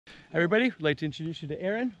Everybody, I'd like to introduce you to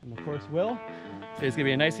Erin and of course Will. Today's gonna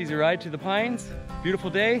be a nice easy ride to the Pines. Beautiful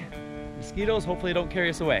day. Mosquitoes hopefully don't carry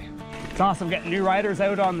us away. It's awesome getting new riders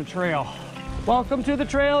out on the trail. Welcome to the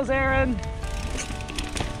trails, Erin.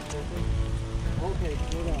 Okay,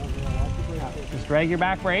 hold on. Just drag your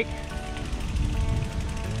back brake.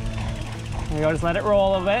 There you go, just let it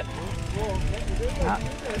roll a little bit.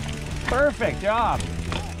 Perfect job.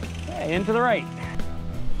 Okay, into the right.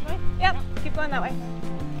 Yep, keep going that way.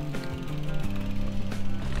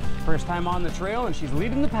 First time on the trail and she's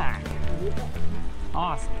leading the pack.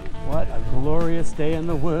 Awesome. What a glorious day in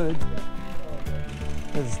the woods.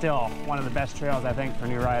 This is still one of the best trails, I think, for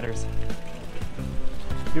new riders.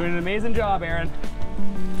 Doing an amazing job, Erin.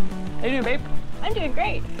 How you doing, babe? I'm doing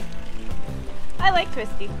great. I like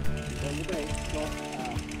Twisty.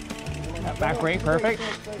 Back brake, perfect.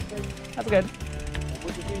 That's good.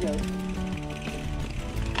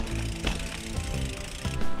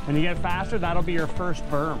 When you get faster, that'll be your first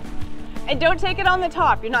berm. And don't take it on the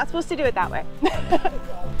top. You're not supposed to do it that way.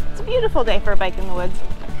 It's a beautiful day for a bike in the woods.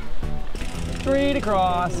 Straight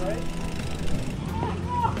across.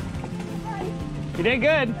 You did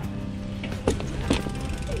good.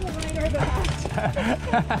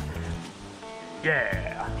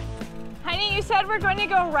 Yeah. Honey, you said we're going to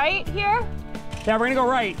go right here? Yeah, we're gonna go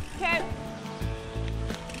right. Okay.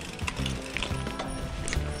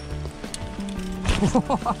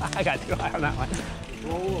 I got too high on that one.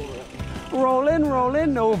 Roll over it.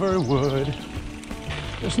 Rolling over wood.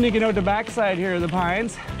 We're sneaking out the backside here of the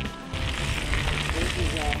Pines.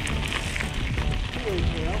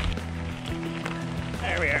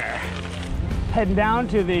 There we are. Heading down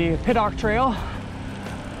to the Pittock Trail.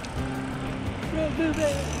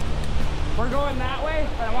 We're going that way,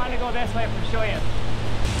 but I wanted to go this way to show you.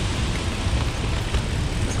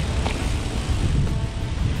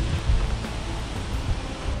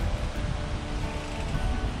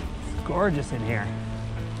 It's gorgeous in here.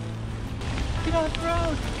 Get off the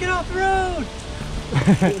road! Get off the road!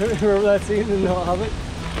 Remember that scene in The Hobbit?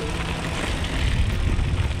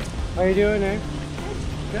 How are you doing, eh?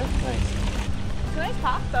 Good? Nice. It's a nice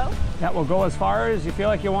path, though. That will go as far as you feel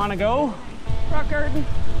like you want to go. Rock garden.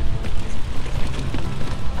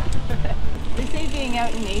 They say being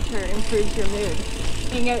out in nature improves your mood.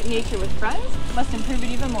 Being out in nature with friends must improve it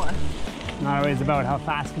even more. Not always about how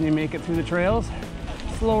fast can you make it through the trails.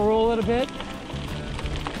 Slow roll it a bit.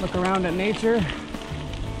 Look around at nature.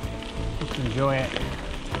 Just enjoy it.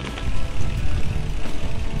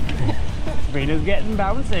 Sabrina's getting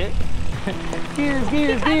bouncy. Gears,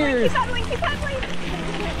 gears, gears. Keep pedaling, keep pedaling.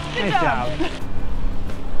 Good Nice job.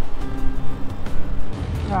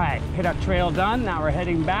 All right, Pittock Trail done. Now we're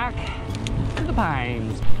heading back to the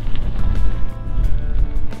Pines.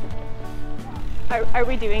 Are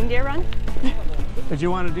we doing Deer Run? Did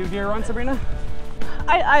you want to do Deer Run, Sabrina?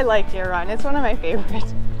 I like Deer Run. It's one of my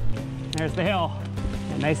favorites. There's the hill.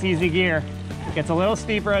 Nice easy gear. It gets a little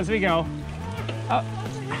steeper as we go. Oh,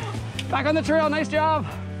 back on the trail, nice job.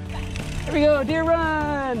 Here we go, Deer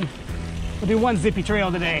Run. We'll do one zippy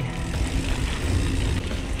trail today.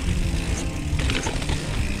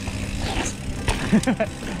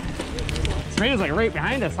 Sabrina's like right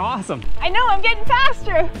behind us, awesome. I know, I'm getting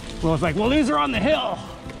faster. Will's like, we'll lose her on the hill.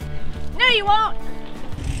 No, you won't.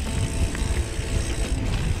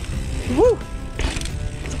 Woo!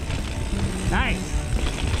 Nice.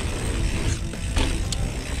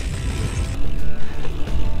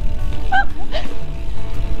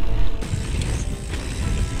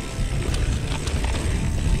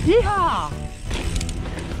 Yeehaw!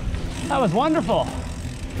 That was wonderful.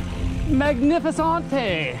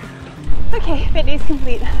 Magnificente. Okay, fit day's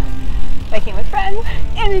complete. Biking with friends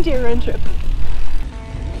and a Deer Run trip.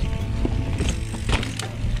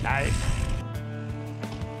 Nice.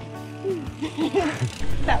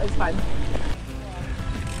 That was fun.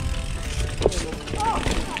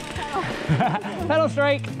 Pedal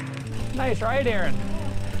strike. Nice ride, Erin.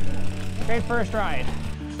 Great first ride.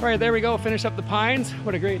 All right, there we go, finish up the Pines.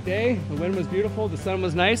 What a great day. The wind was beautiful, the sun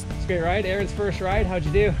was nice. It's a great ride. Erin's first ride, how'd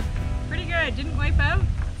you do? Pretty good, didn't wipe out,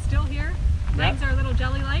 still here. Legs are a little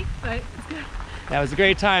jelly-like, but it's good. That was a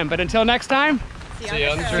great time, but until next time, See you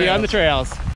on the see you on the trails.